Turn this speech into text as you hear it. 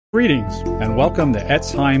Greetings, and welcome to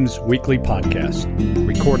Etzheim's weekly podcast,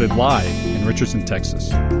 recorded live in Richardson, Texas.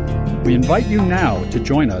 We invite you now to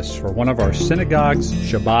join us for one of our synagogue's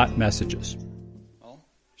Shabbat messages. Well,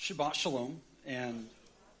 Shabbat Shalom, and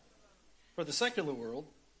for the secular world,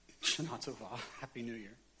 Shana Tova, Happy New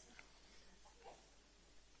Year.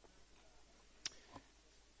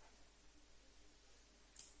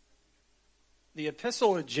 The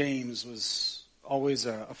Epistle of James was always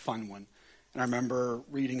a fun one. And I remember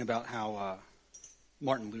reading about how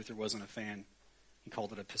Martin Luther wasn't a fan. He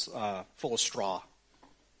called it full of straw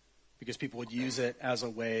because people would use it as a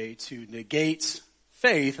way to negate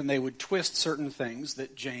faith, and they would twist certain things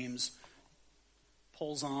that James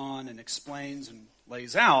pulls on and explains and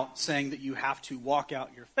lays out, saying that you have to walk out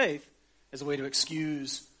your faith as a way to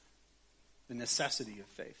excuse the necessity of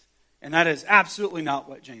faith. And that is absolutely not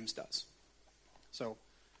what James does. So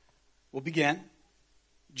we'll begin.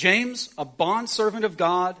 James, a bondservant of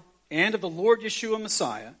God and of the Lord Yeshua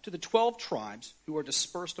Messiah, to the 12 tribes who are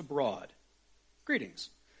dispersed abroad. Greetings.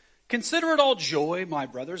 Consider it all joy, my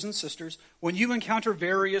brothers and sisters, when you encounter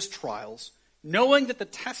various trials, knowing that the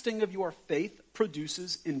testing of your faith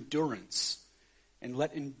produces endurance. And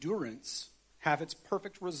let endurance have its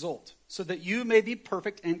perfect result, so that you may be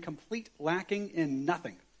perfect and complete, lacking in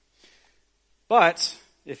nothing. But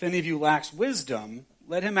if any of you lacks wisdom,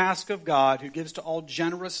 let him ask of God, who gives to all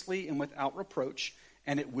generously and without reproach,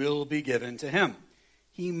 and it will be given to him.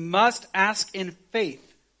 He must ask in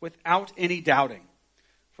faith, without any doubting.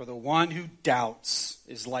 For the one who doubts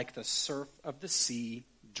is like the surf of the sea,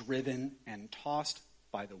 driven and tossed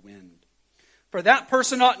by the wind. For that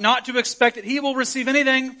person ought not to expect that he will receive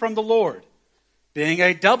anything from the Lord, being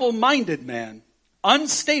a double-minded man,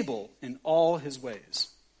 unstable in all his ways.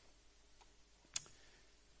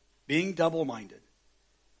 Being double-minded.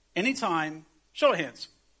 Anytime, show of hands,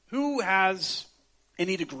 who has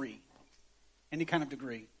any degree? Any kind of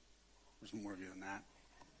degree? There's more of you than that.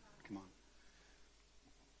 Come on.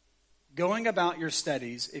 Going about your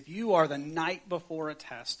studies, if you are the night before a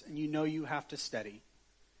test and you know you have to study,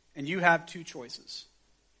 and you have two choices.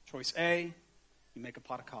 Choice A, you make a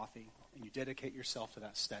pot of coffee and you dedicate yourself to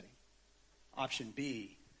that study. Option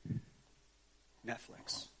B,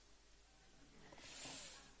 Netflix.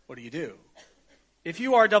 What do? If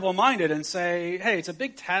you are double-minded and say, hey, it's a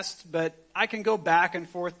big test, but I can go back and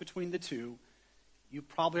forth between the two, you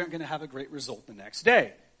probably aren't going to have a great result the next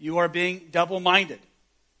day. You are being double-minded.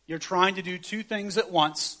 You're trying to do two things at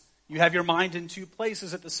once. You have your mind in two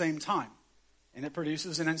places at the same time. And it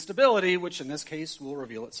produces an instability, which in this case will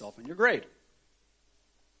reveal itself in your grade.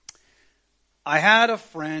 I had a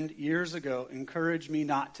friend years ago encourage me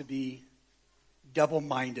not to be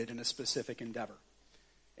double-minded in a specific endeavor.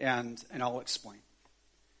 And I'll explain.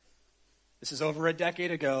 This is over a decade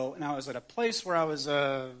ago, and I was at a place where I was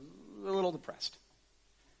a little depressed.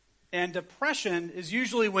 And depression is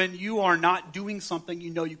usually when you are not doing something you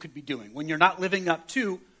know you could be doing, when you're not living up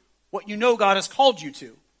to what you know God has called you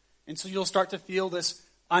to. And so you'll start to feel this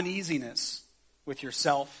uneasiness with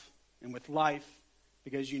yourself and with life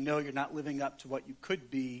because you know you're not living up to what you could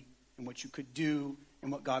be and what you could do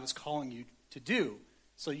and what God is calling you to do.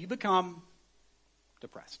 So you become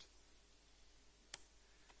depressed.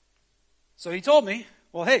 So he told me,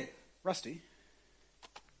 well, hey, Rusty,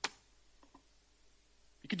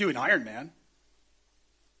 you could do an Ironman.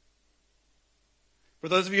 For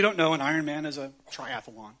those of you who don't know, an Ironman is a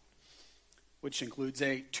triathlon, which includes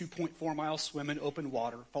a 2.4-mile swim in open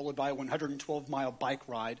water, followed by a 112-mile bike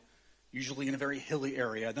ride, usually in a very hilly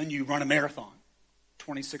area. Then you run a marathon,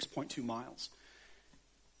 26.2 miles.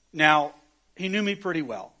 Now, he knew me pretty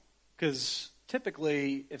well, because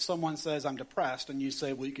typically, if someone says, I'm depressed, and you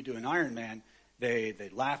say, well, you could do an Ironman, they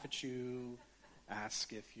laugh at you,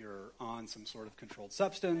 ask if you're on some sort of controlled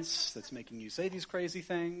substance that's making you say these crazy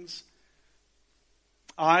things.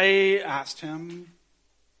 I asked him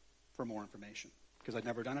for more information, because I'd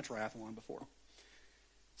never done a triathlon before.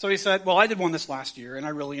 So he said, well, I did one this last year, and I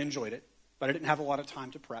really enjoyed it, but I didn't have a lot of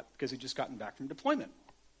time to prep, because he'd just gotten back from deployment.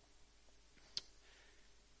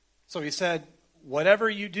 So he said, whatever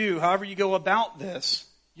you do, however you go about this,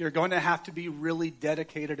 you're going to have to be really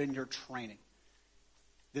dedicated in your training.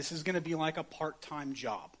 This is going to be like a part-time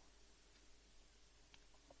job.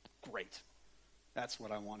 Great. That's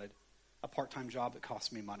what I wanted. A part-time job that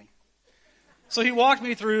cost me money. So he walked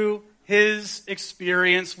me through his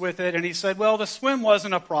experience with it, and he said, well, the swim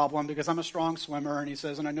wasn't a problem because I'm a strong swimmer, and he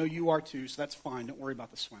says, and I know you are too, so that's fine. Don't worry about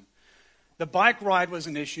the swim. The bike ride was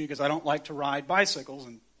an issue because I don't like to ride bicycles,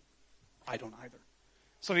 and I don't either.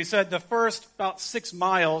 So he said the first about 6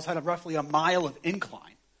 miles had roughly a mile of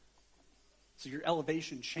incline. So your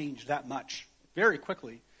elevation changed that much very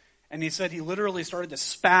quickly. And he said he literally started to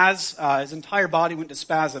spaz. His entire body went to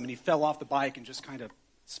spasm, and he fell off the bike and just kind of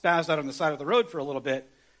spazzed out on the side of the road for a little bit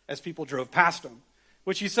as people drove past him,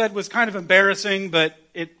 which he said was kind of embarrassing, but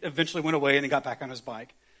it eventually went away, and he got back on his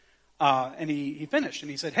bike. And he finished, and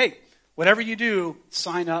he said, hey, whatever you do,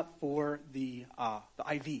 sign up for the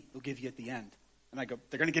IV they'll give you at the end. And I go,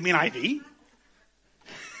 they're going to give me an IV?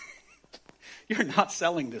 You're not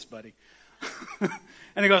selling this, buddy.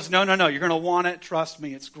 And he goes, no, you're going to want it. Trust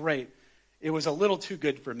me, it's great. It was a little too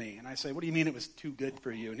good for me. And I say, what do you mean it was too good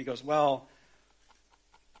for you? And he goes, well,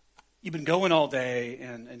 you've been going all day,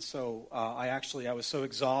 and so I was so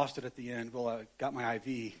exhausted at the end. Well, I got my IV.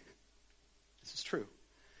 This is true.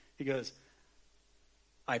 He goes,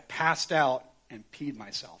 I passed out and peed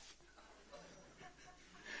myself.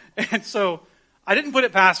 And so I didn't put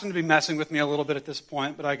it past him to be messing with me a little bit at this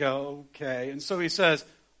point, but I go, okay. And so he says,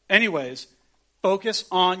 anyways, focus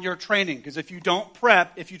on your training, because if you don't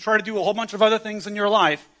prep, if you try to do a whole bunch of other things in your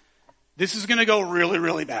life, this is going to go really,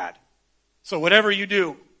 really bad. So whatever you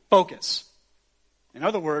do, focus. In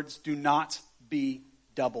other words, do not be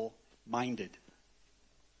double-minded.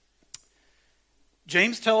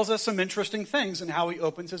 James tells us some interesting things in how he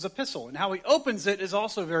opens his epistle. And how he opens it is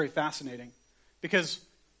also very fascinating, because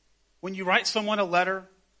when you write someone a letter,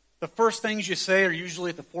 the first things you say are usually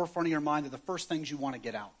at the forefront of your mind. They're the first things you want to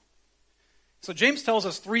get out. So James tells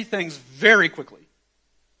us three things very quickly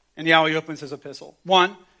in how he opens his epistle.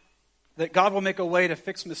 One, that God will make a way to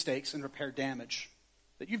fix mistakes and repair damage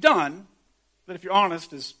that you've done, that if you're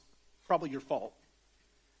honest is probably your fault.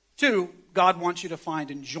 Two, God wants you to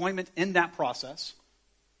find enjoyment in that process.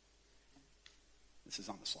 This is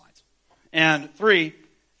on the slides. And three,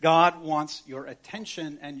 God wants your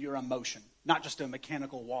attention and your emotion, not just a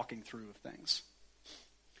mechanical walking through of things.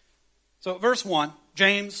 So verse 1,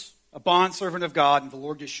 James, a bondservant of God and the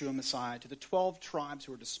Lord Yeshua Messiah, to the 12 tribes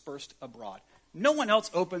who are dispersed abroad. No one else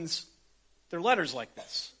opens their letters like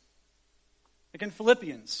this. Like in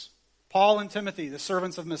Philippians, Paul and Timothy, the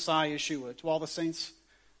servants of Messiah Yeshua, to all the saints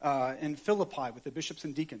in Philippi with the bishops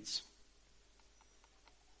and deacons.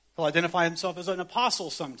 He'll identify himself as an apostle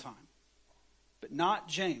sometime, but not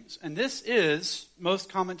James. And this is, most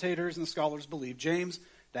commentators and scholars believe, James,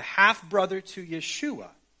 the half-brother to Yeshua.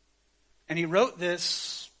 And he wrote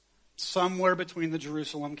this somewhere between the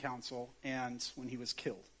Jerusalem Council and when he was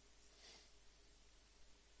killed.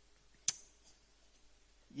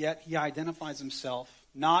 Yet he identifies himself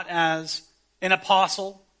not as an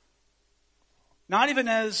apostle, not even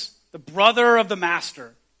as the brother of the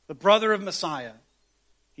Master, the brother of Messiah.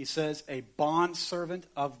 He says a bondservant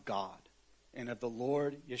of God and of the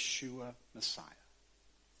Lord Yeshua Messiah.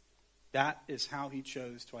 That is how he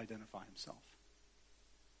chose to identify himself.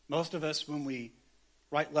 Most of us, when we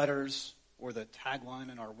write letters or the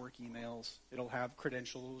tagline in our work emails, it'll have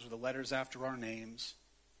credentials or the letters after our names.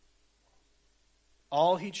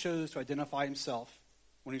 All he chose to identify himself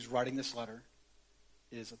when he's writing this letter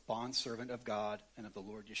is a bondservant of God and of the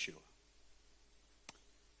Lord Yeshua.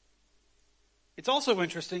 It's also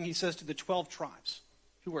interesting, he says to the 12 tribes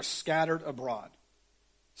who are scattered abroad.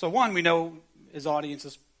 So one, we know his audience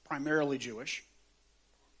is primarily Jewish.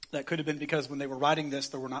 That could have been because when they were writing this,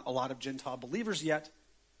 there were not a lot of Gentile believers yet.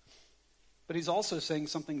 But he's also saying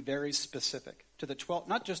something very specific to the 12,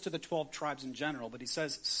 not just to the 12 tribes in general, but he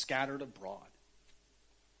says scattered abroad.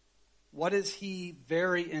 What is he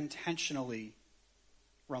very intentionally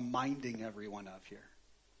reminding everyone of here?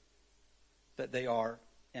 That they are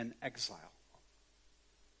in exile.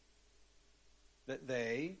 That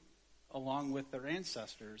they, along with their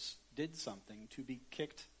ancestors, did something to be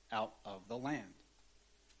kicked out of the land.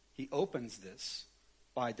 He opens this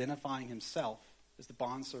by identifying himself as the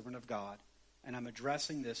bondservant of God, and I'm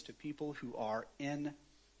addressing this to people who are in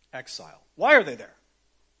exile. Why are they there?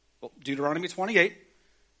 Well, Deuteronomy 28,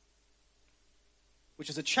 which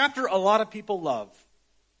is a chapter a lot of people love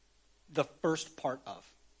the first part of,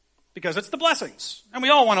 because it's the blessings, and we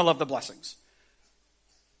all want to love the blessings.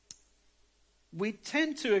 We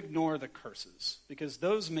tend to ignore the curses because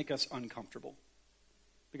those make us uncomfortable.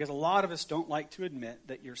 Because a lot of us don't like to admit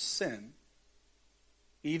that your sin,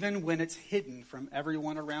 even when it's hidden from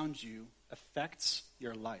everyone around you, affects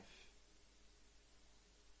your life.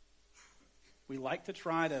 We like to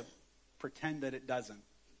try to pretend that it doesn't,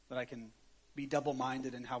 that I can be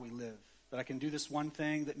double-minded in how we live, that I can do this one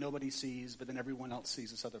thing that nobody sees, but then everyone else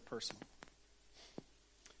sees this other person.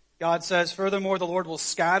 God says, furthermore, the Lord will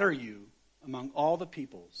scatter you among all the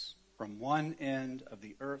peoples from one end of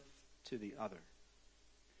the earth to the other.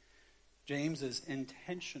 James is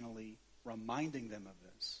intentionally reminding them of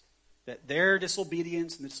this that their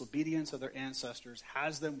disobedience and the disobedience of their ancestors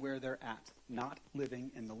has them where they're at, not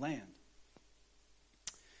living in the land.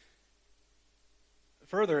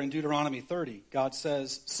 Further, in Deuteronomy 30, God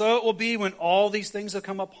says, "So it will be when all these things have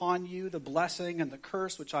come upon you, the blessing and the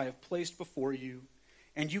curse which I have placed before you,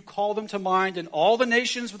 and you call them to mind in all the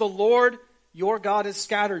nations where the Lord your God has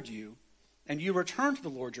scattered you, and you return to the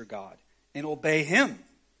Lord your God, and obey him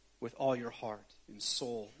with all your heart and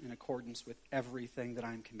soul in accordance with everything that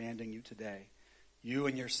I am commanding you today, you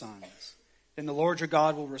and your sons. Then the Lord your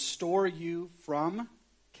God will restore you from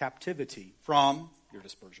captivity, from your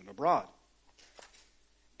dispersion abroad,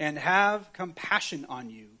 and have compassion on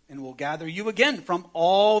you, and will gather you again from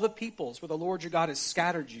all the peoples where the Lord your God has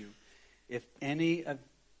scattered you. If any of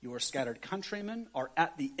your scattered countrymen are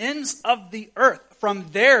at the ends of the earth, from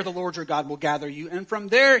there the Lord your God will gather you, and from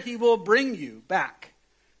there he will bring you back.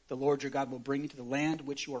 The Lord your God will bring you to the land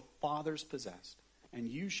which your fathers possessed, and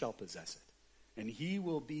you shall possess it. And he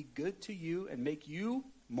will be good to you and make you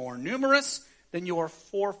more numerous than your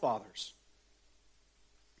forefathers."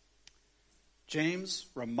 James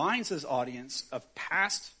reminds his audience of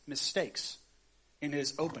past mistakes in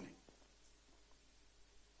his opening.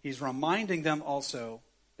 He's reminding them also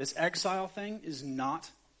this exile thing is not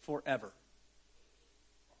forever.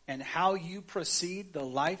 And how you proceed, the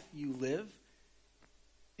life you live,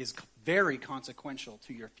 is very consequential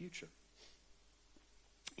to your future.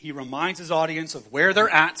 He reminds his audience of where they're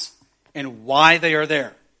at and why they are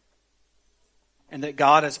there. And that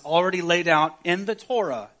God has already laid out in the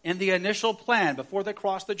Torah, in the initial plan before they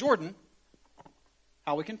cross the Jordan,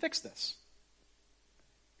 how we can fix this.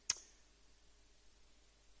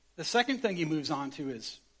 The second thing he moves on to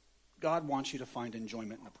is God wants you to find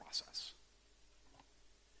enjoyment in the process.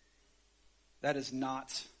 That is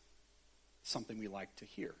not something we like to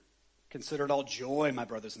hear. Consider it all joy, my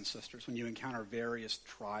brothers and sisters, when you encounter various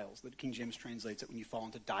trials. The King James translates it when you fall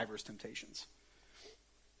into diverse temptations.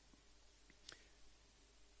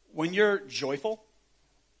 When you're joyful,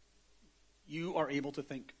 you are able to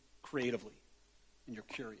think creatively, and you're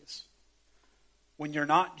curious. When you're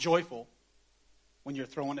not joyful, when you're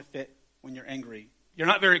throwing a fit, when you're angry, you're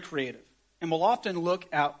not very creative. And we'll often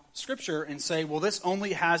look at Scripture and say, well, this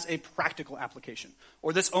only has a practical application,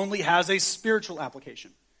 or this only has a spiritual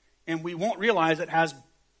application. And we won't realize it has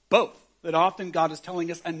both, that often God is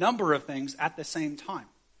telling us a number of things at the same time.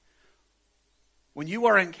 When you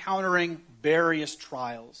are encountering various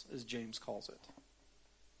trials, as James calls it,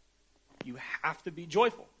 you have to be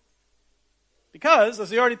joyful. Because, as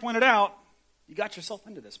he already pointed out, you got yourself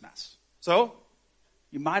into this mess. So,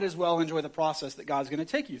 you might as well enjoy the process that God's going to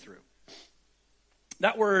take you through.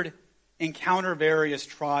 That word, encounter various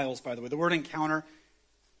trials, by the way, the word encounter,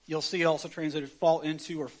 you'll see it also translated fall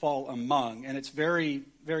into or fall among. And it's very,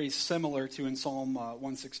 very similar to in Psalm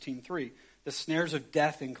 116:3. The snares of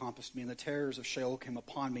death encompassed me, and the terrors of Sheol came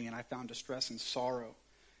upon me, and I found distress and sorrow.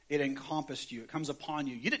 It encompassed you. It comes upon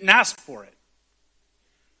you. You didn't ask for it.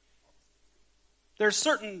 There's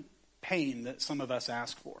certain pain that some of us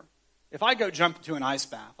ask for. If I go jump into an ice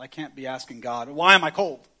bath, I can't be asking God, why am I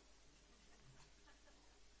cold?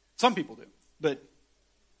 Some people do. But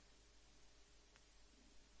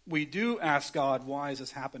we do ask God, why is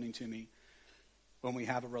this happening to me, when we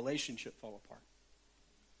have a relationship fall apart?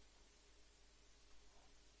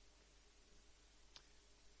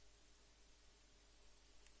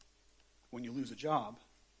 When you lose a job,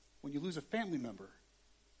 when you lose a family member,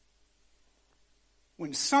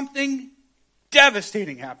 when something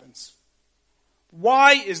devastating happens.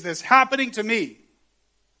 Why is this happening to me?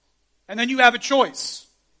 And then you have a choice.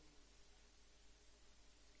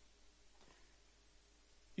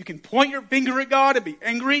 You can point your finger at God and be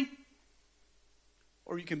angry,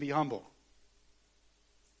 or you can be humble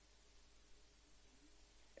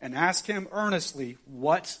and ask him earnestly,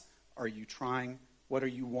 what are you trying? What are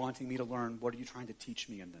you wanting me to learn? What are you trying to teach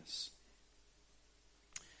me in this?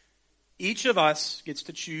 Each of us gets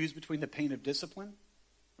to choose between the pain of discipline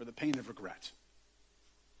or the pain of regret.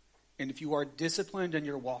 And if you are disciplined in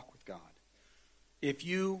your walk with God, if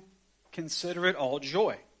you consider it all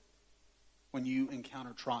joy when you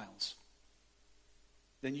encounter trials,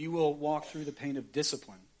 then you will walk through the pain of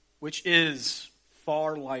discipline, which is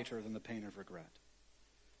far lighter than the pain of regret.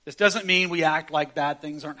 This doesn't mean we act like bad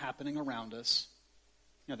things aren't happening around us.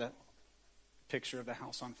 You know, that picture of the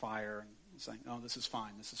house on fire and saying, oh, this is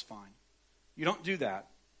fine, this is fine. You don't do that.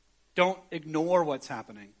 Don't ignore what's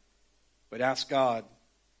happening, but ask God,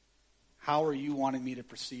 how are you wanting me to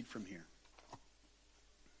proceed from here?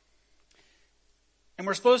 And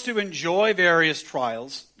we're supposed to enjoy various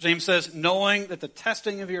trials. James says, knowing that the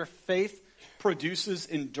testing of your faith produces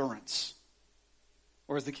endurance.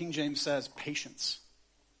 Or as the King James says, patience.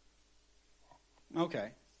 Okay.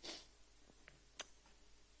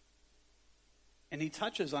 And he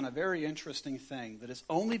touches on a very interesting thing that has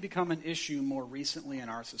only become an issue more recently in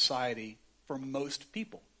our society for most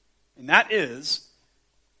people. And that is,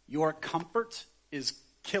 your comfort is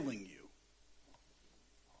killing you.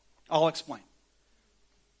 I'll explain.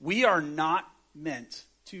 We are not meant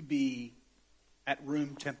to be at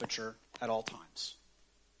room temperature at all times.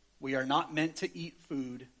 We are not meant to eat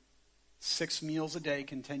food 6 meals a day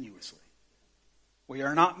continuously. We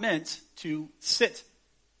are not meant to sit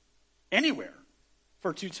anywhere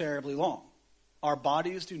for too terribly long. Our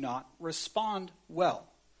bodies do not respond well.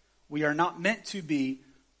 We are not meant to be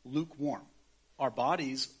lukewarm. Our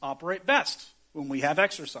bodies operate best when we have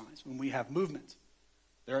exercise, when we have movement.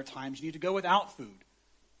 There are times you need to go without food,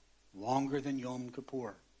 longer than Yom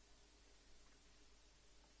Kippur.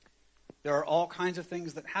 There are all kinds of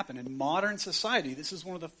things that happen. In modern society, this is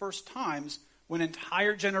one of the first times when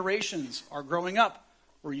entire generations are growing up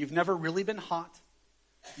where you've never really been hot,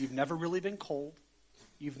 you've never really been cold,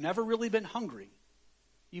 you've never really been hungry,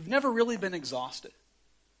 you've never really been exhausted.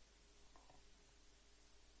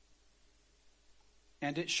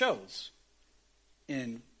 And it shows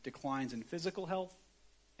in declines in physical health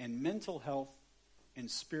and mental health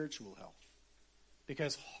and spiritual health.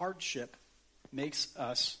 Because hardship makes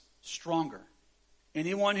us stronger.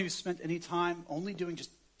 Anyone who's spent any time only doing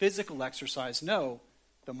just physical exercise know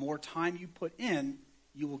the more time you put in,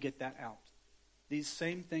 you will get that out. These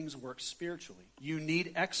same things work spiritually. You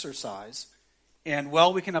need exercise. And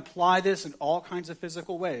while we can apply this in all kinds of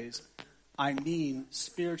physical ways, I mean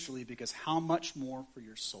spiritually, because how much more for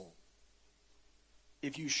your soul?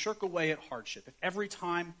 If you shirk away at hardship, if every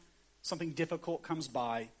time something difficult comes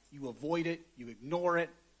by, you avoid it, you ignore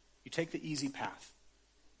it, you take the easy path,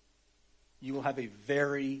 you will have a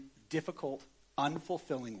very difficult,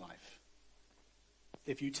 unfulfilling life.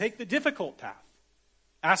 If you take the difficult path,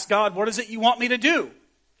 ask God, what is it you want me to do?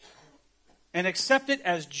 And accept it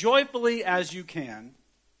as joyfully as you can.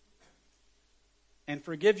 And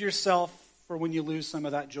forgive yourself for when you lose some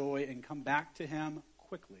of that joy and come back to Him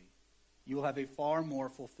quickly. You will have a far more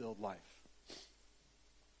fulfilled life.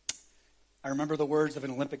 I remember the words of an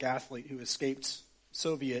Olympic athlete who escaped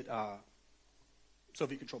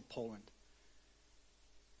Soviet-controlled Poland.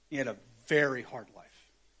 He had a very hard life.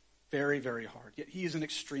 Very, very hard. Yet he is an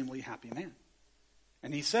extremely happy man.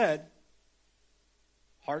 And he said,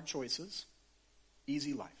 hard choices,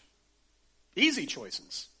 easy life. Easy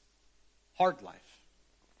choices, hard life.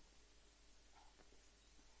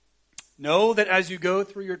 Know that as you go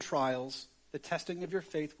through your trials, the testing of your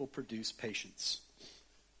faith will produce patience.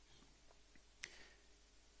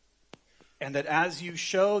 And that as you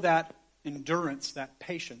show that endurance, that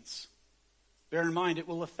patience, bear in mind it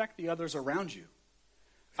will affect the others around you.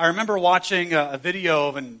 I remember watching a video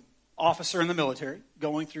of an officer in the military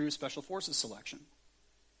going through Special Forces selection.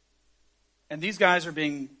 And these guys are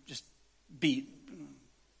being just beat,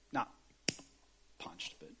 not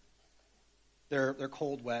punched, but they're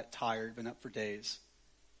cold, wet, tired, been up for days.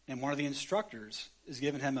 And one of the instructors is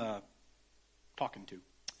giving him a talking to.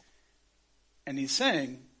 And he's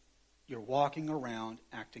saying, you're walking around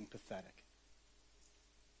acting pathetic.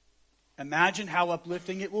 Imagine how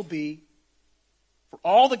uplifting it will be for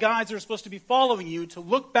all the guys that are supposed to be following you to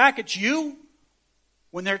look back at you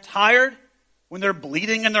when they're tired, when they're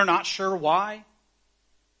bleeding and they're not sure why,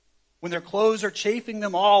 when their clothes are chafing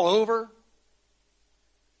them all over,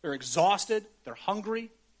 they're exhausted, they're hungry.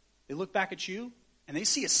 They look back at you and they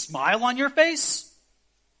see a smile on your face.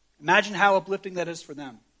 Imagine how uplifting that is for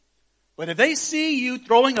them. But if they see you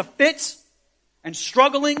throwing a fit and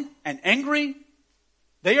struggling and angry,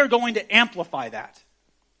 they are going to amplify that.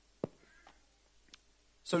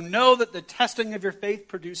 So know that the testing of your faith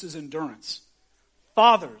produces endurance.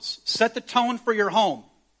 Fathers, set the tone for your home.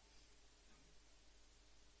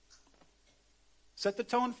 Set the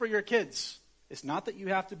tone for your kids. It's not that you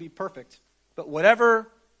have to be perfect, but whatever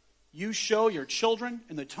you show your children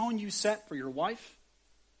and the tone you set for your wife,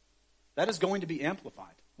 that is going to be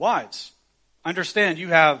amplified. Wives, understand you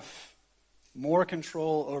have more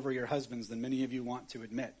control over your husbands than many of you want to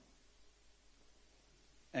admit.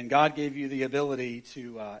 And God gave you the ability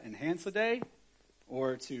to enhance the day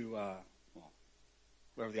or to,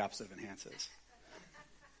 whatever the opposite of enhance is.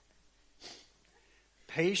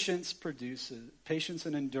 Patience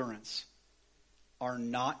and endurance are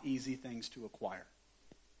not easy things to acquire.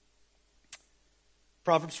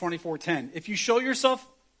 Proverbs 24:10. If you show yourself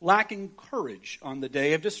lacking courage on the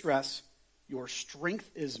day of distress, your strength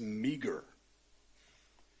is meager.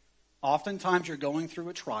 Oftentimes you're going through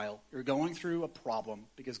a trial, you're going through a problem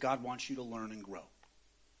because God wants you to learn and grow.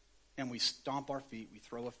 and we stomp our feet, we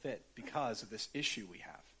throw a fit because of this issue we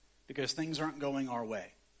have, because things aren't going our way.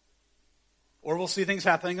 Or we'll see things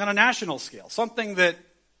happening on a national scale, something that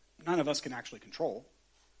none of us can actually control,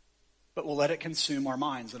 but we'll let it consume our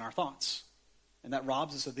minds and our thoughts. And that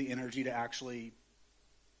robs us of the energy to actually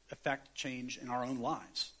affect change in our own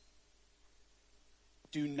lives.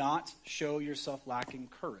 Do not show yourself lacking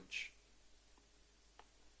courage.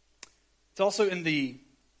 It's also in the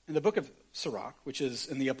book of Sirach, which is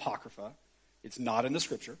in the Apocrypha. It's not in the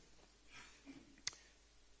scripture.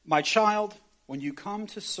 My child, when you come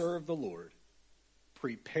to serve the Lord,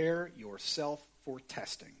 prepare yourself for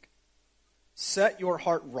testing. Set your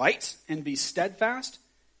heart right and be steadfast,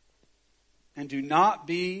 and do not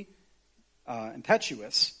be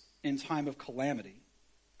impetuous in time of calamity.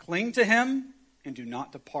 Cling to him and do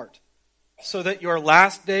not depart, so that your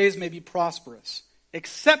last days may be prosperous.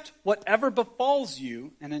 Accept whatever befalls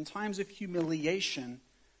you, and in times of humiliation,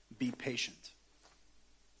 be patient.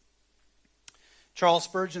 Charles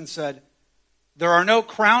Spurgeon said, there are no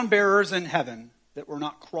crown bearers in heaven that were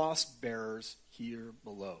not cross bearers here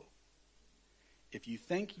below. If you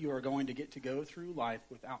think you are going to get to go through life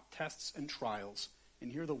without tests and trials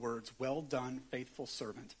and hear the words, well done, faithful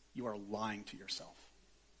servant, you are lying to yourself.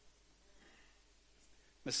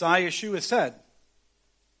 Messiah Yeshua said,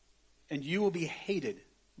 and you will be hated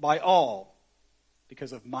by all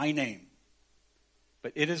because of my name.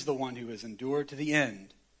 But it is the one who has endured to the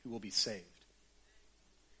end who will be saved.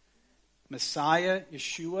 Messiah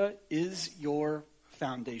Yeshua is your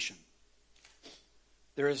foundation.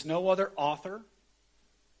 There is no other author.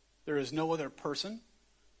 There is no other person.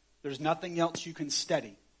 There's nothing else you can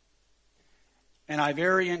study. And I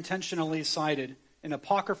very intentionally cited an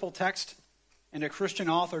apocryphal text and a Christian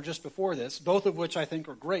author just before this, both of which I think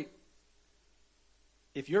are great.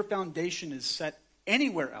 If your foundation is set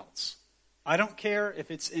anywhere else, I don't care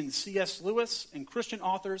if it's in C.S. Lewis and Christian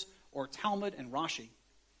authors or Talmud and Rashi,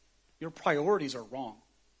 your priorities are wrong.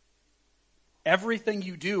 Everything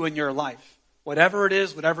you do in your life, whatever it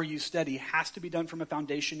is, whatever you study, has to be done from a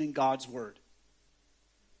foundation in God's Word.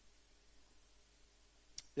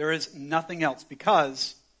 There is nothing else,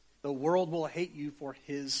 because the world will hate you for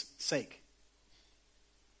his sake.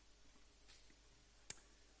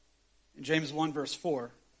 In James 1 verse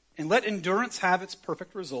 4, and let endurance have its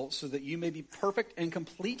perfect result, so that you may be perfect and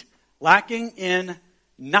complete, lacking in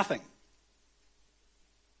nothing.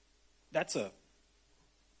 That's a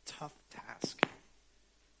tough task.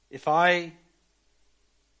 If I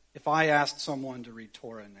asked someone to read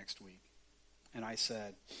Torah next week, and I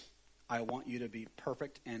said, I want you to be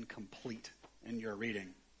perfect and complete in your reading,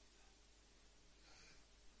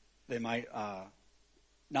 they might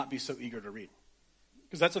not be so eager to read,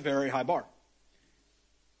 because that's a very high bar.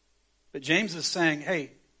 But James is saying,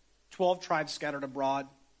 hey, 12 tribes scattered abroad,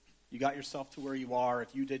 you got yourself to where you are.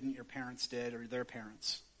 If you didn't, your parents did, or their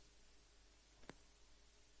parents.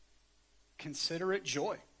 Consider it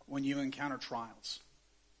joy when you encounter trials.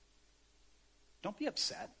 Don't be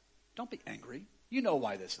upset. Don't be angry. You know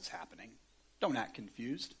why this is happening. Don't act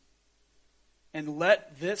confused. And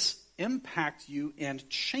let this impact you and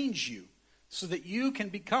change you so that you can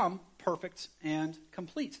become perfect and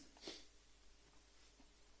complete.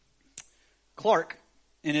 Clark,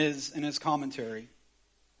 in his commentary,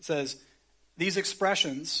 says, these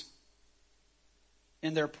expressions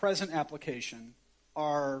in their present application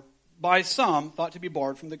are by some thought to be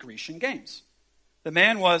borrowed from the Grecian games. The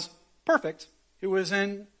man was perfect who was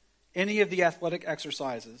in any of the athletic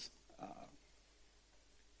exercises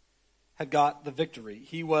had got the victory.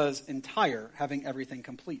 He was entire, having everything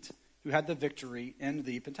complete, who had the victory in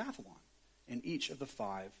the pentathlon in each of the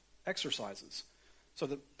 5 exercises. So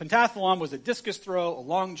the pentathlon was a discus throw, a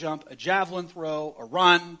long jump, a javelin throw, a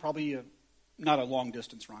run, probably not a long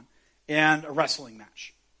distance run, and a wrestling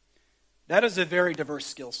match. That is a very diverse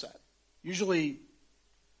skill set. Usually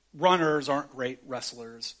runners aren't great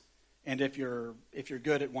wrestlers, and if you're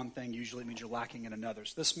good at one thing, usually it means you're lacking in another.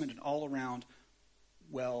 So this meant an all-around,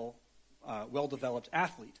 well-developed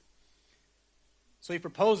athlete. So he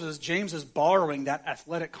proposes, James is borrowing that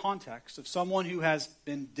athletic context of someone who has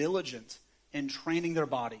been diligent in training their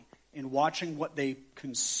body, in watching what they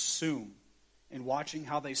consume, in watching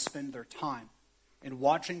how they spend their time, in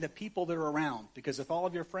watching the people that are around. Because if all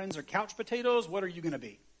of your friends are couch potatoes, what are you going to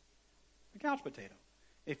be? A couch potato.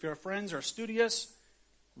 If your friends are studious,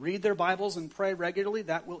 read their Bibles and pray regularly,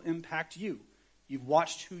 that will impact you. You've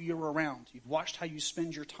watched who you're around. You've watched how you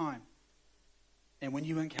spend your time. And when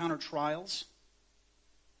you encounter trials,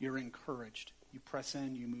 you're encouraged. You press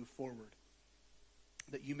in, you move forward.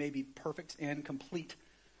 That you may be perfect and complete,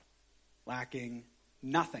 lacking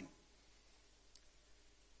nothing.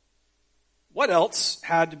 What else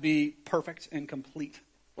had to be perfect and complete,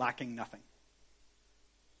 lacking nothing?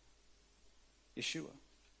 Yeshua.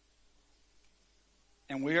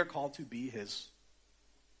 And we are called to be his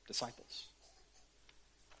disciples.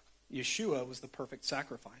 Yeshua was the perfect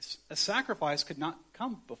sacrifice. A sacrifice could not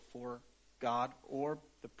come before God or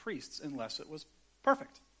the priests unless it was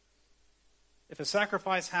perfect. If a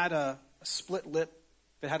sacrifice had a split lip,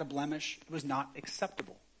 if it had a blemish, it was not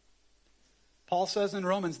acceptable. Paul says in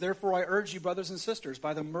Romans, therefore I urge you, brothers and sisters,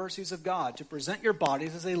 by the mercies of God, to present your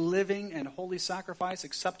bodies as a living and holy sacrifice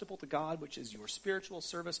acceptable to God, which is your spiritual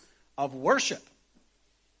service of worship.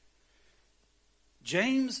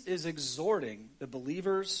 James is exhorting the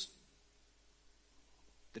believers,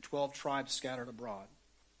 the 12 tribes scattered abroad,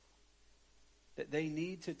 that they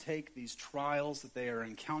need to take these trials that they are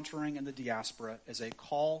encountering in the diaspora as a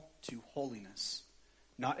call to holiness,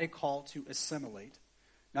 not a call to assimilate,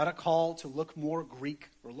 not a call to look more Greek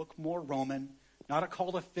or look more Roman, not a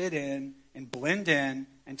call to fit in and blend in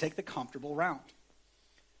and take the comfortable route.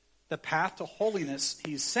 The path to holiness,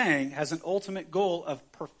 he's saying, has an ultimate goal of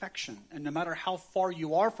perfection. And no matter how far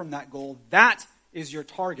you are from that goal, that is your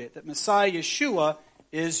target. That Messiah Yeshua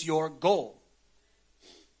is your goal.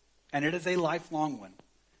 And it is a lifelong one.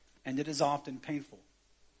 And it is often painful.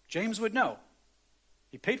 James would know.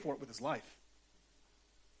 He paid for it with his life.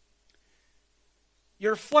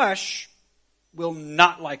 Your flesh will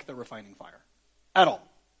not like the refining fire. At all.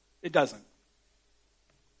 It doesn't.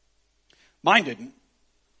 Mine didn't.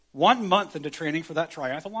 1 month into training for that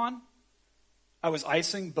triathlon, I was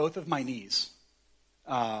icing both of my knees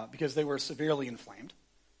because they were severely inflamed.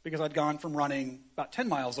 Because I'd gone from running about 10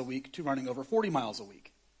 miles a week to running over 40 miles a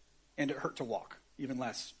week. And it hurt to walk, even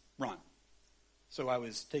less run. So I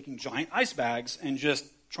was taking giant ice bags and just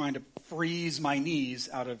trying to freeze my knees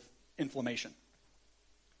out of inflammation.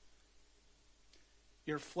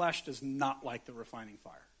 Your flesh does not like the refining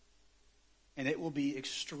fire. And it will be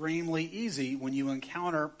extremely easy when you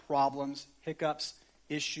encounter problems, hiccups,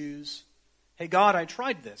 issues. Hey, God, I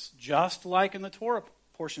tried this, just like in the Torah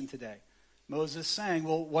portion today. Moses saying,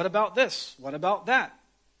 well, what about this? What about that?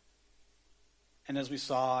 And as we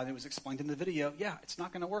saw, and it was explained in the video, yeah, it's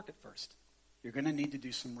not going to work at first. You're going to need to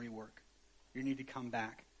do some rework. You need to come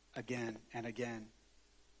back again and again.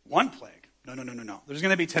 1 plague. No. There's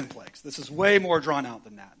going to be 10 plagues. This is way more drawn out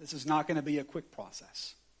than that. This is not going to be a quick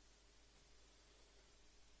process.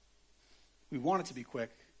 We want it to be quick,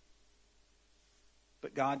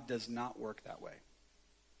 but God does not work that way.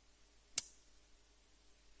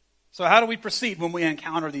 So how do we proceed when we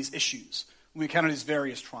encounter these issues, when we encounter these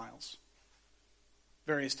various trials,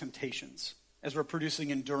 various temptations, as we're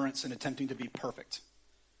producing endurance and attempting to be perfect?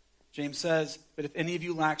 James says, but if any of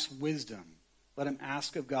you lacks wisdom, let him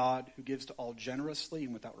ask of God, who gives to all generously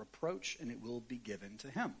and without reproach, and it will be given to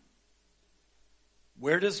him.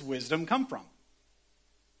 Where does wisdom come from?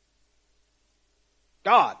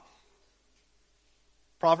 God.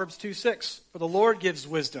 Proverbs 2:6, for the Lord gives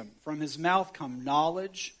wisdom. From his mouth come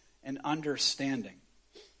knowledge and understanding.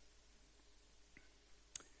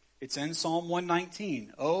 It's in Psalm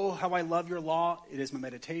 119. Oh, how I love your law. It is my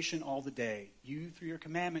meditation all the day. You, through your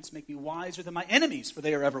commandments, make me wiser than my enemies, for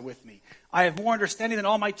they are ever with me. I have more understanding than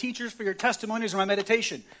all my teachers, for your testimonies are my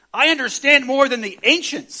meditation. I understand more than the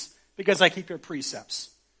ancients, because I keep your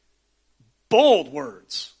precepts. Bold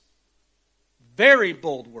words. Very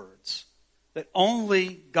bold words that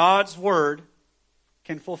only God's word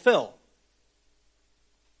can fulfill.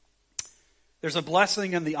 There's a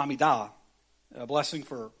blessing in the Amidah, a blessing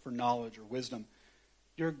for knowledge or wisdom.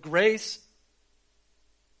 You grace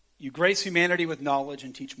humanity with knowledge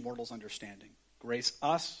and teach mortals understanding. Grace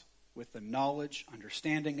us with the knowledge,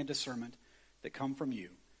 understanding, and discernment that come from you.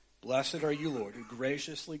 Blessed are you, Lord, who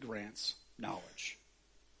graciously grants knowledge.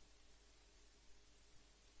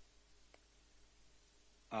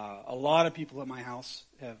 A lot of people at my house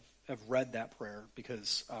have read that prayer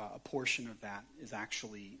because a portion of that is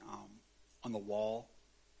actually on the wall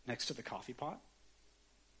next to the coffee pot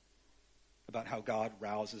about how God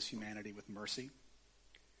rouses humanity with mercy.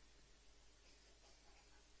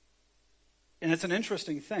 And it's an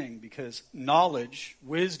interesting thing because knowledge,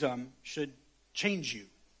 wisdom should change you.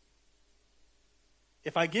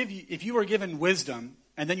 If you were given wisdom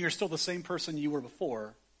and then you're still the same person you were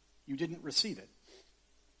before, you didn't receive it.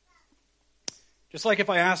 Just like if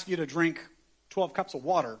I ask you to drink 12 cups of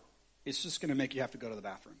water, it's just going to make you have to go to the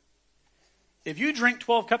bathroom. If you drink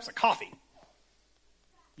 12 cups of coffee,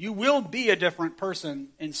 you will be a different person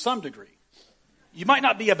in some degree. You might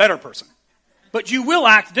not be a better person, but you will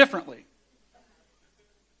act differently.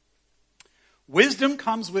 Wisdom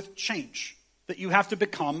comes with change, that you have to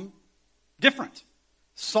become different.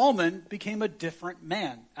 Solomon became a different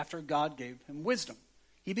man after God gave him wisdom.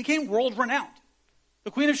 He became world-renowned.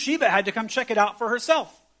 The Queen of Sheba had to come check it out for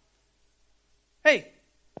herself. Hey,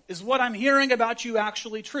 is what I'm hearing about you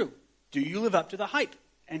actually true? Do you live up to the hype?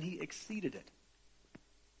 And he exceeded it.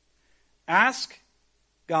 Ask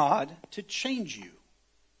God to change you.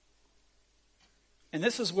 And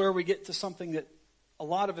this is where we get to something that a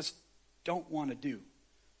lot of us don't want to do.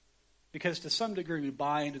 Because to some degree we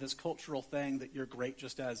buy into this cultural thing that you're great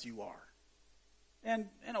just as you are. And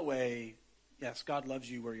in a way, yes, God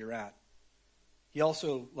loves you where you're at. He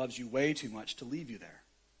also loves you way too much to leave you there.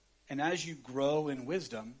 And as you grow in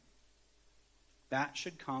wisdom, that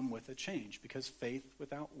should come with a change, because faith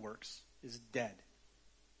without works is dead,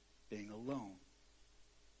 being alone.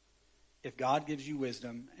 If God gives you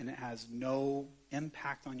wisdom and it has no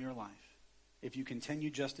impact on your life, if you continue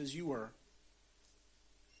just as you were,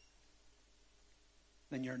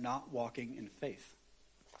 then you're not walking in faith.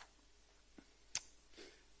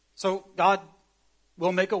 So God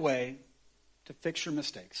will make a way to fix your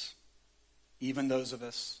mistakes, even those of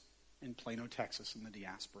us in Plano, Texas, in the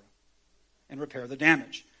diaspora, and repair the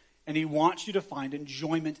damage. And he wants you to find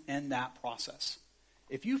enjoyment in that process.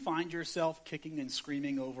 If you find yourself kicking and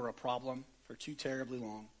screaming over a problem for too terribly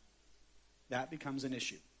long, that becomes an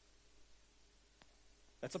issue.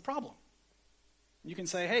 That's a problem. You can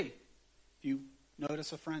say, hey, if you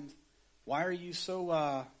notice a friend, why are you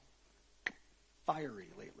so fiery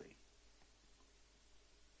lately?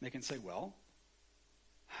 They can say, well,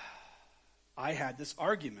 I had this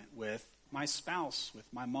argument with my spouse, with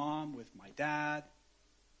my mom, with my dad,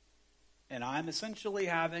 and I'm essentially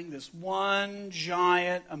having this one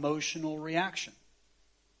giant emotional reaction.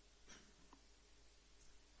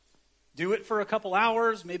 Do it for a couple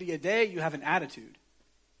hours, maybe a day, you have an attitude.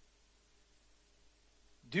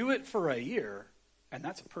 Do it for a year, and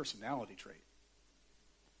that's a personality trait.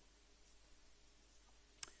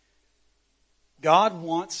 God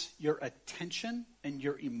wants your attention and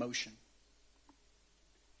your emotion.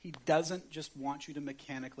 He doesn't just want you to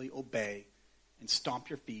mechanically obey and stomp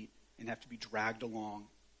your feet and have to be dragged along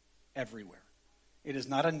everywhere. It is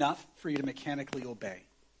not enough for you to mechanically obey.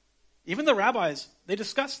 Even the rabbis, they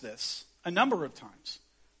discuss this a number of times,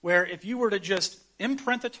 where if you were to just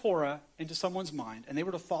imprint the Torah into someone's mind and they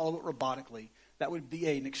were to follow it robotically, that would be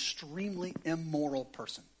an extremely immoral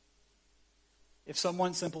person. If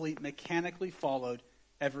someone simply mechanically followed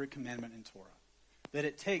every commandment in Torah. That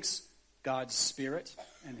it takes God's Spirit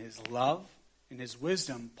and His love and His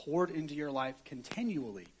wisdom poured into your life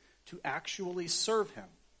continually to actually serve Him.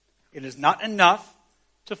 It is not enough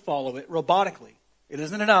to follow it robotically. It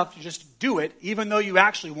isn't enough to just do it even though you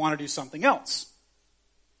actually want to do something else.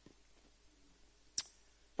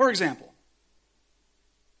 For example,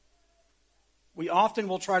 we often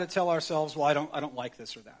will try to tell ourselves, well, I don't like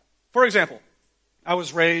this or that. For example, I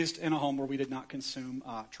was raised in a home where we did not consume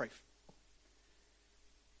treif.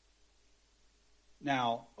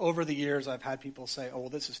 Now, over the years, I've had people say, oh, well,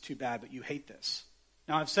 this is too bad, but you hate this.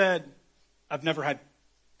 Now, I've said I've never had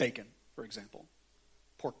bacon, for example,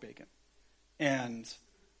 pork bacon. And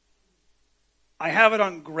I have it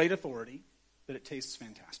on great authority that it tastes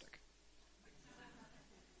fantastic.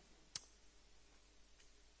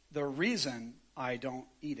 The reason I don't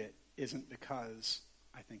eat it isn't because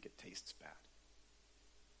I think it tastes bad.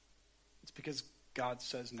 It's because God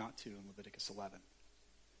says not to in Leviticus 11.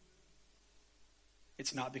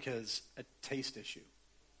 It's not because a taste issue.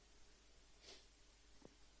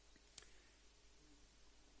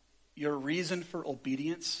 Your reason for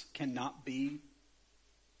obedience cannot be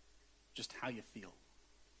just how you feel.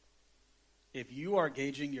 If you are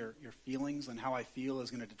gauging your feelings and how I feel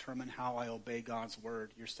is going to determine how I obey God's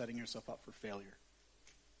word, you're setting yourself up for failure.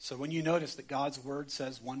 So when you notice that God's word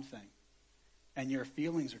says one thing, and your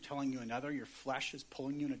feelings are telling you another, your flesh is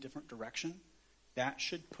pulling you in a different direction, that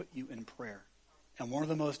should put you in prayer. And one of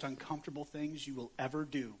the most uncomfortable things you will ever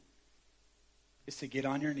do is to get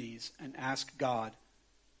on your knees and ask God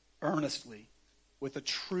earnestly, with a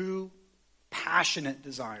true, passionate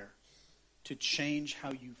desire, to change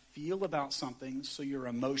how you feel about something so your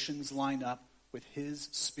emotions line up with His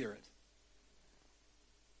Spirit.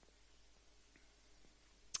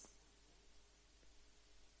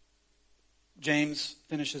 James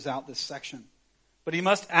finishes out this section. But he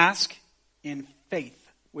must ask in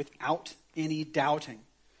faith, without any doubting.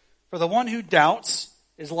 For the one who doubts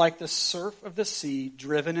is like the surf of the sea,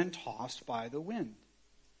 driven and tossed by the wind.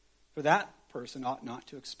 For that person ought not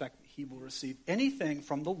to expect that he will receive anything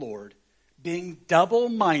from the Lord, being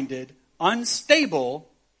double-minded, unstable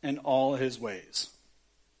in all his ways.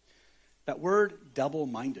 That word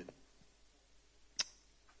double-minded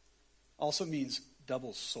also means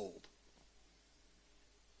double-souled.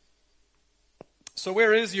 So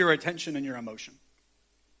where is your attention and your emotion?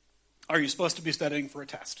 Are you supposed to be studying for a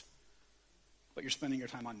test, but you're spending your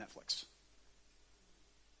time on Netflix?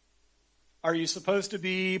 Are you supposed to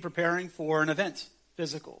be preparing for an event,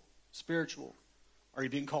 physical, spiritual? Are you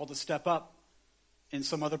being called to step up in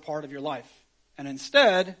some other part of your life? And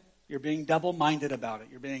instead, you're being double-minded about it.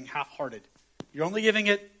 You're being half-hearted. You're only giving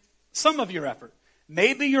it some of your effort.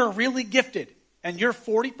 Maybe you're really gifted, and your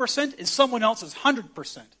 40% is someone else's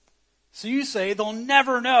 100%. So you say, they'll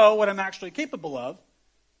never know what I'm actually capable of,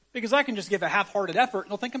 because I can just give a half-hearted effort, and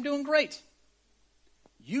they'll think I'm doing great.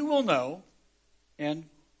 You will know, and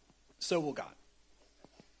so will God.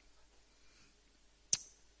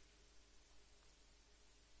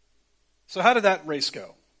 So how did that race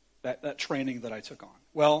go? That training that I took on?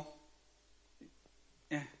 Well,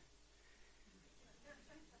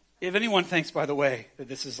 if anyone thinks, by the way, that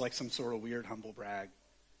this is like some sort of weird humble brag,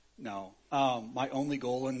 no. My only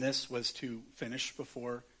goal in this was to finish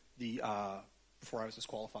before I was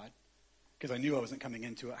disqualified, because I knew I wasn't coming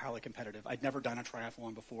into it highly competitive. I'd never done a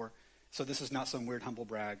triathlon before, so this is not some weird humble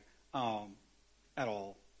brag at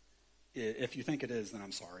all. If you think it is, then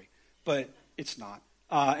I'm sorry, but it's not.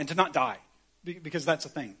 And to not die, because that's a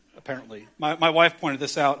thing, apparently. My wife pointed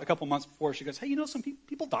this out a couple months before. She goes, hey, some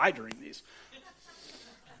people die during these.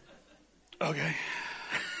 Okay.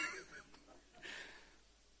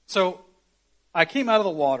 So I came out of the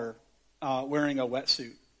water wearing a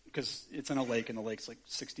wetsuit, because it's in a lake, and the lake's like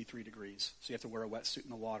 63 degrees, so you have to wear a wetsuit in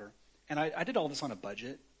the water. And I did all this on a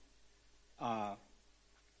budget. So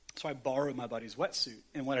I borrowed my buddy's wetsuit.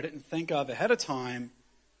 And what I didn't think of ahead of time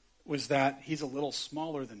was that he's a little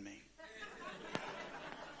smaller than me.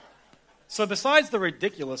 So besides the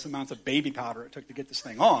ridiculous amounts of baby powder it took to get this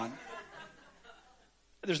thing on,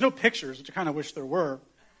 there's no pictures, which I kind of wish there were.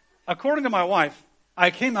 According to my wife,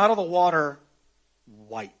 I came out of the water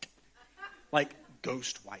white, like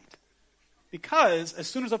ghost white. Because as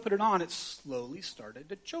soon as I put it on, it slowly started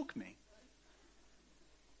to choke me.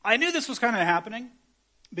 I knew this was kind of happening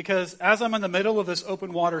because as I'm in the middle of this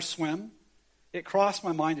open water swim, it crossed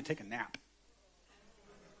my mind to take a nap.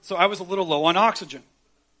 So I was a little low on oxygen.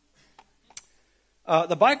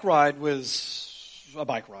 The bike ride was a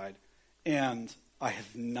bike ride, and I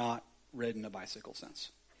have not ridden a bicycle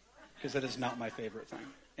since, because it is not my favorite thing.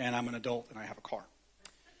 And I'm an adult, and I have a car.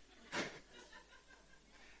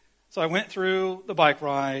 So I went through the bike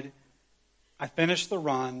ride. I finished the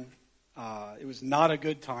run. It was not a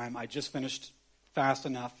good time. I just finished fast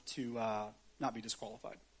enough to not be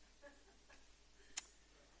disqualified.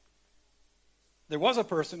 There was a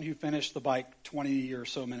person who finished the bike 20 or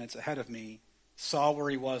so minutes ahead of me, saw where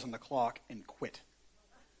he was on the clock, and quit.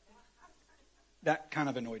 That kind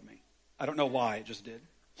of annoyed me. I don't know why, it just did.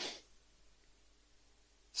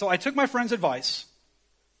 So I took my friend's advice,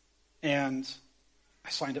 and I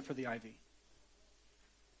signed up for the IV.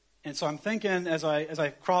 And so I'm thinking, as I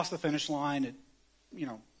cross the finish line,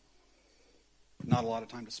 not a lot of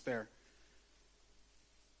time to spare.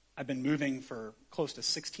 I've been moving for close to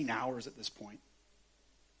 16 hours at this point,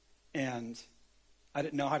 and I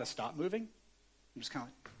didn't know how to stop moving. I'm just kind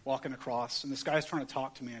of walking across, and this guy's trying to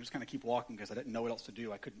talk to me. I just kind of keep walking because I didn't know what else to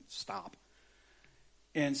do. I couldn't stop.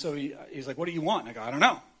 And so he's like, what do you want? And I go, I don't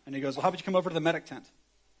know. And he goes, well, how about you come over to the medic tent?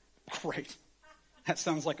 Great. That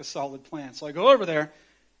sounds like a solid plan. So I go over there,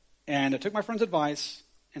 and I took my friend's advice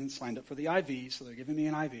and signed up for the IV, so they're giving me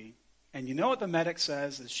an IV. And you know what the medic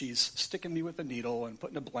says as she's sticking me with a needle and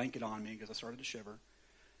putting a blanket on me because I started to shiver?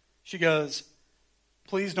 She goes,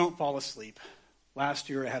 please don't fall asleep. Last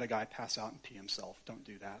year I had a guy pass out and pee himself. Don't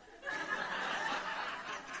do that.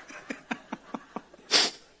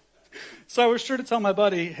 So I was sure to tell my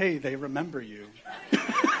buddy, hey, they remember you.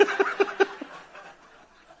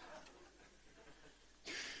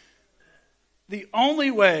 The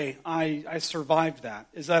only way I survived that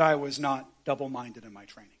is that I was not double-minded in my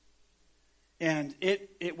training. And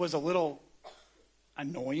it was a little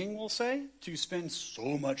annoying, we'll say, to spend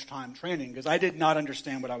so much time training because I did not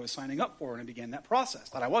understand what I was signing up for when I began that process.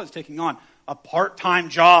 That I was taking on a part-time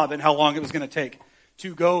job and how long it was going to take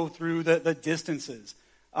to go through the distances,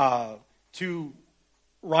 to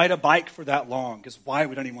ride a bike for that long, because why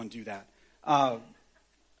would anyone do that?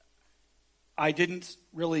 I didn't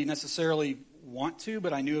really necessarily want to,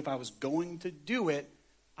 but I knew if I was going to do it,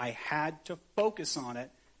 I had to focus on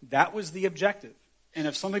it. That was the objective. And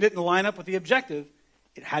if something didn't line up with the objective,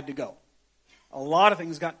 it had to go. A lot of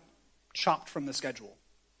things got chopped from the schedule.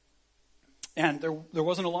 And there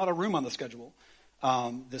wasn't a lot of room on the schedule.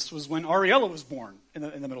 This was when Ariella was born in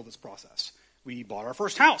the middle of this process. We bought our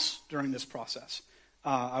first house during this process.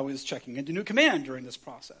 I was checking into New Command during this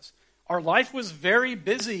process. Our life was very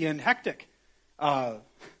busy and hectic.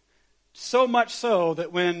 So much so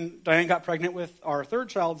that when Diane got pregnant with our third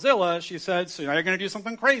child, Zilla, she said, so now you're going to do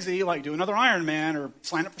something crazy, like do another Ironman or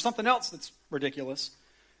sign up for something else that's ridiculous.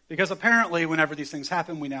 Because apparently whenever these things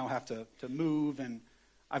happen, we now have to move, and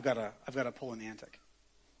I've got to pull an antic.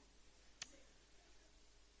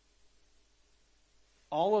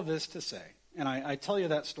 All of this to say, and I tell you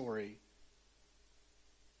that story,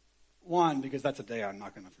 one, because that's a day I'm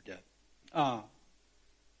not going to forget.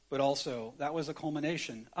 But also, that was a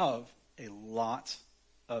culmination of a lot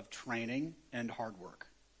of training and hard work.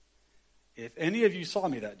 If any of you saw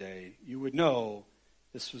me that day, you would know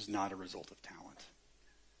this was not a result of talent.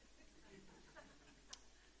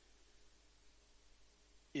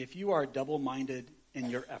 If you are double-minded in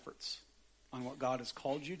your efforts on what God has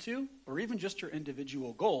called you to, or even just your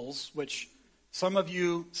individual goals, which some of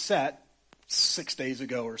you set 6 days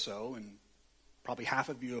ago or so, and probably half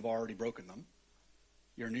of you have already broken them,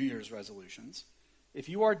 your New Year's resolutions. If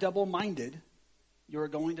you are double-minded, you're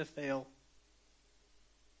going to fail,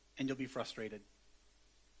 and you'll be frustrated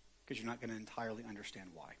because you're not going to entirely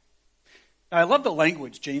understand why. Now, I love the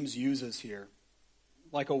language James uses here,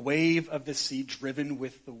 like a wave of the sea driven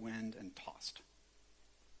with the wind and tossed.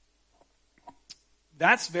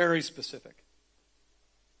 That's very specific.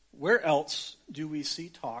 Where else do we see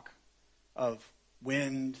talk of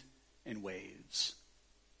wind and waves,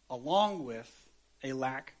 along with a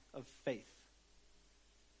lack of faith?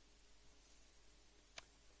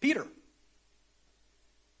 Peter,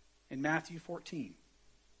 in Matthew 14.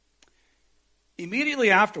 Immediately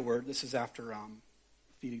afterward, this is after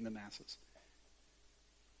feeding the masses,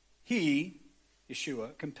 he,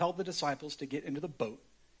 Yeshua, compelled the disciples to get into the boat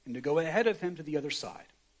and to go ahead of him to the other side,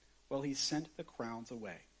 while he sent the crowds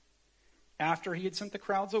away. After he had sent the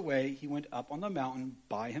crowds away, he went up on the mountain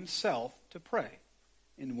by himself to pray.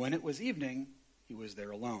 And when it was evening, he was there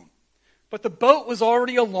alone. But the boat was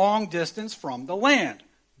already a long distance from the land,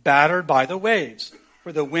 battered by the waves,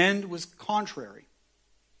 for the wind was contrary.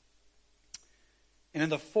 And in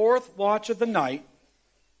the fourth watch of the night,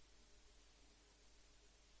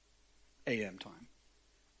 a.m. time,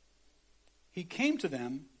 he came to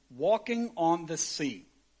them walking on the sea.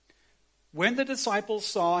 When the disciples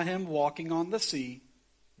saw him walking on the sea,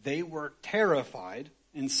 they were terrified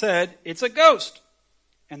and said, "It's a ghost!"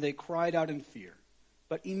 And they cried out in fear.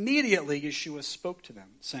 But immediately Yeshua spoke to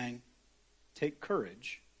them, saying, "Take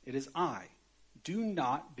courage, it is I. Do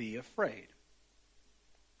not be afraid."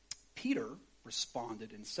 Peter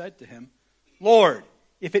responded and said to him, "Lord,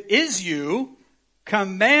 if it is you,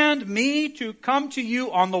 command me to come to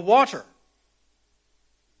you on the water."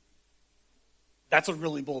 That's a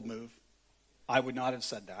really bold move. I would not have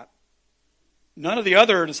said that. None of the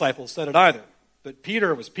other disciples said it either, but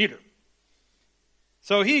Peter was Peter.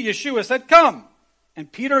 So he, Yeshua, said, "Come."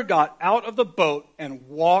 And Peter got out of the boat and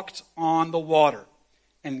walked on the water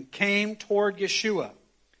and came toward Yeshua.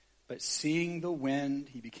 But seeing the wind,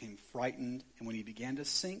 he became frightened, and when he began to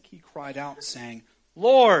sink, he cried out, saying,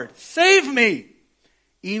 "Lord, save me!"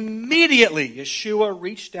 Immediately Yeshua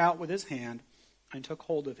reached out with his hand and took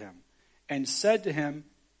hold of him and said to him,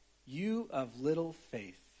 "You of little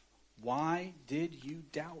faith, why did you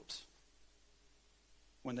doubt?"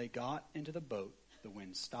 When they got into the boat, the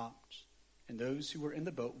wind stopped, and those who were in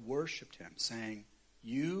the boat worshipped him, saying,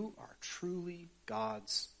 "You are truly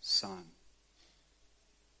God's Son."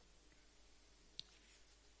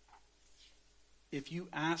 If you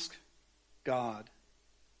ask God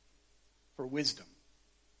for wisdom,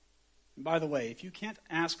 and by the way, if you can't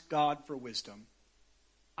ask God for wisdom,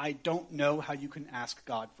 I don't know how you can ask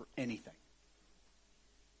God for anything.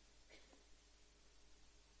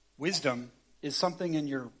 Wisdom is something in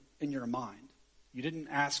your mind. You didn't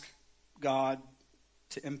ask God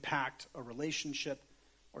to impact a relationship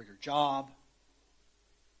or your job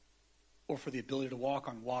or for the ability to walk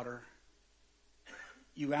on water.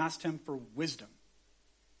 You asked him for wisdom.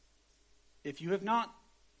 If you have not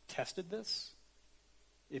tested this,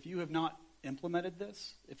 if you have not implemented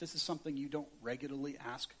this, if this is something you don't regularly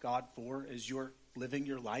ask God for as you're living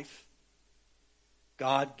your life,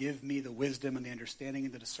 God, give me the wisdom and the understanding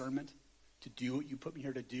and the discernment to do what you put me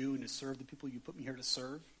here to do and to serve the people you put me here to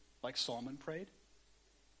serve, like Solomon prayed.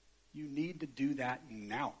 You need to do that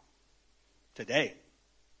now, today.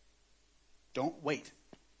 Don't wait.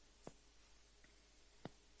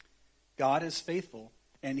 God is faithful,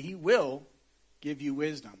 and he will give you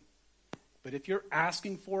wisdom. But if you're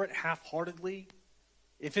asking for it half-heartedly,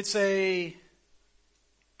 if it's a,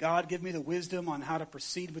 "God, give me the wisdom on how to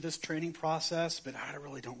proceed with this training process, but I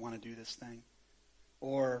really don't want to do this thing,"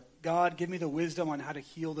 Or, God, give me the wisdom on how to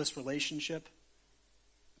heal this relationship,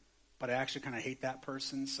 but I actually kind of hate that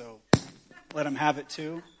person, so let him have it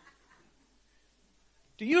too.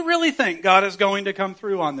 Do you really think God is going to come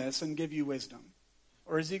through on this and give you wisdom?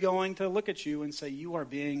 Or is he going to look at you and say, you are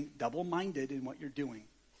being double-minded in what you're doing?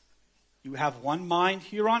 You have one mind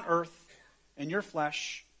here on earth in your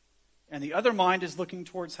flesh, and the other mind is looking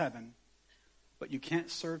towards heaven, but you can't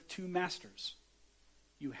serve two masters.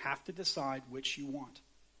 You have to decide which you want.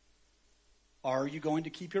 Are you going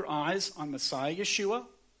to keep your eyes on Messiah Yeshua,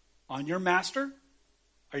 on your master?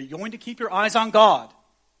 Are you going to keep your eyes on God?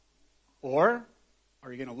 Or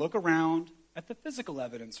are you going to look around at the physical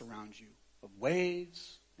evidence around you of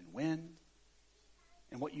waves and wind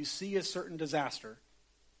and what you see as certain disaster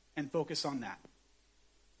and focus on that?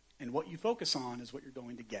 And what you focus on is what you're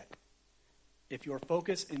going to get. If your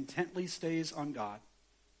focus intently stays on God,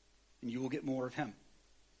 then you will get more of him.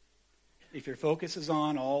 If your focus is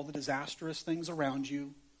on all the disastrous things around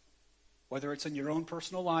you, whether it's in your own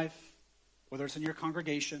personal life, whether it's in your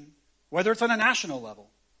congregation, whether it's on a national level,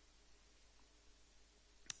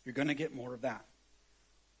 you're going to get more of that.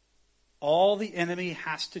 All the enemy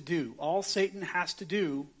has to do, all Satan has to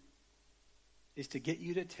do, is to get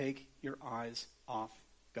you to take your eyes off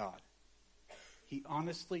God. He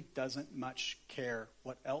honestly doesn't much care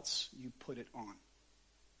what else you put it on.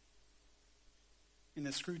 In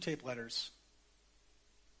the Screw Tape letters,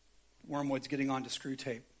 Wormwood's getting on to Screw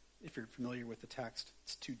Tape. If you're familiar with the text,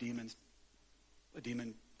 it's two demons, a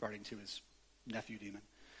demon writing to his nephew demon.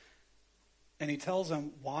 And he tells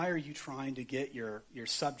them, why are you trying to get your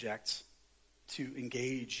subjects to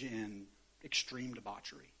engage in extreme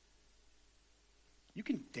debauchery? You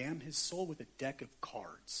can damn his soul with a deck of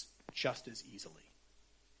cards just as easily.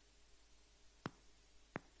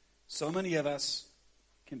 So many of us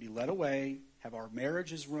can be led away, have our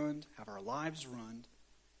marriages ruined, have our lives ruined,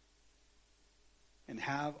 and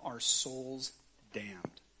have our souls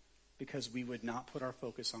damned because we would not put our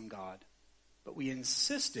focus on God, but we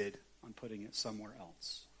insisted on putting it somewhere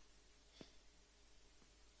else.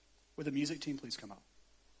 Would the music team please come up?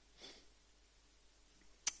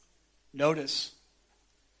 Notice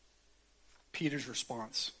Peter's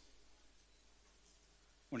response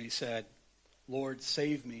when he said, Lord,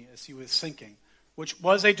 save me, as he was sinking, which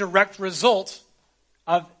was a direct result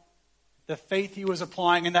of the faith he was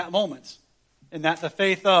applying in that moment, and that the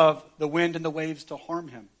faith of the wind and the waves to harm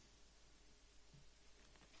him.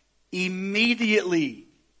 Immediately,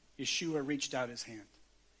 Yeshua reached out his hand.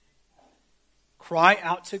 Cry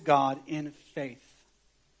out to God in faith,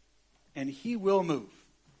 and he will move.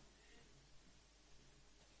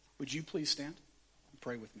 Would you please stand and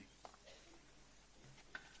pray with me?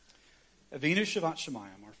 Avinu Shabbat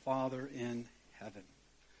Shemayim, our Father in heaven.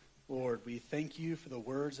 Lord, we thank you for the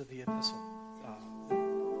words of the epistle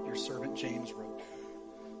your servant James wrote.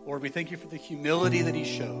 Lord, we thank you for the humility that he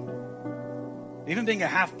showed. Even being a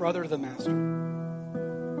half-brother of the Master.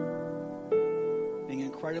 Being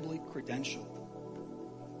incredibly credentialed.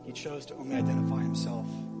 He chose to only identify himself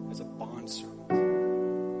as a bondservant.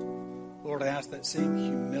 Lord, I ask that same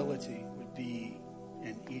humility would be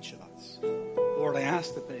in each of us. Lord, I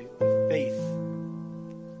ask that the faith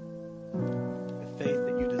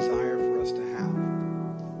that you desire for us to have,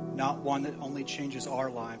 not one that only changes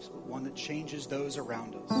our lives, but one that changes those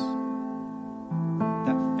around us,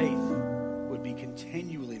 that faith would be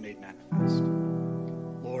continually made manifest.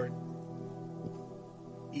 Lord,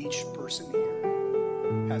 each person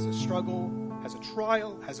here has a struggle, has a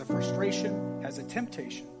trial, has a frustration, has a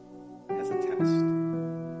temptation, has a test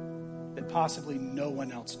that possibly no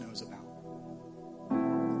one else knows about,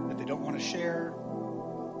 that they don't want to share.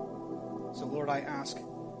 So Lord, I ask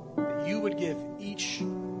that you would give each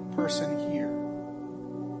person here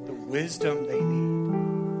the wisdom they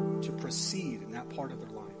need to proceed in that part of their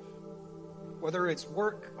life. Whether it's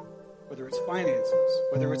work, whether it's finances,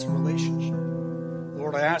 whether it's a relationship.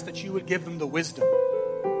 Lord, I ask that you would give them the wisdom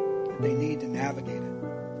that they need to navigate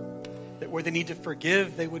it. That where they need to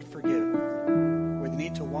forgive, they would forgive. Where they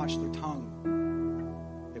need to watch their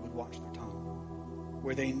tongue, they would watch their tongue.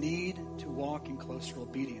 Where they need to walk in closer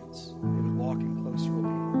obedience, they would walk in closer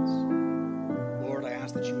obedience. Lord, I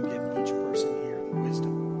ask that you would give each person here the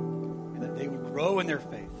wisdom and that they would grow in their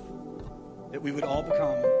faith, that we would all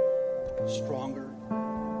become stronger,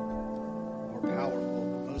 more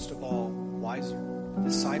powerful, but most of all, wiser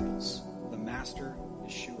disciples of the Master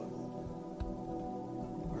Yeshua,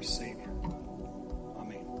 our Savior.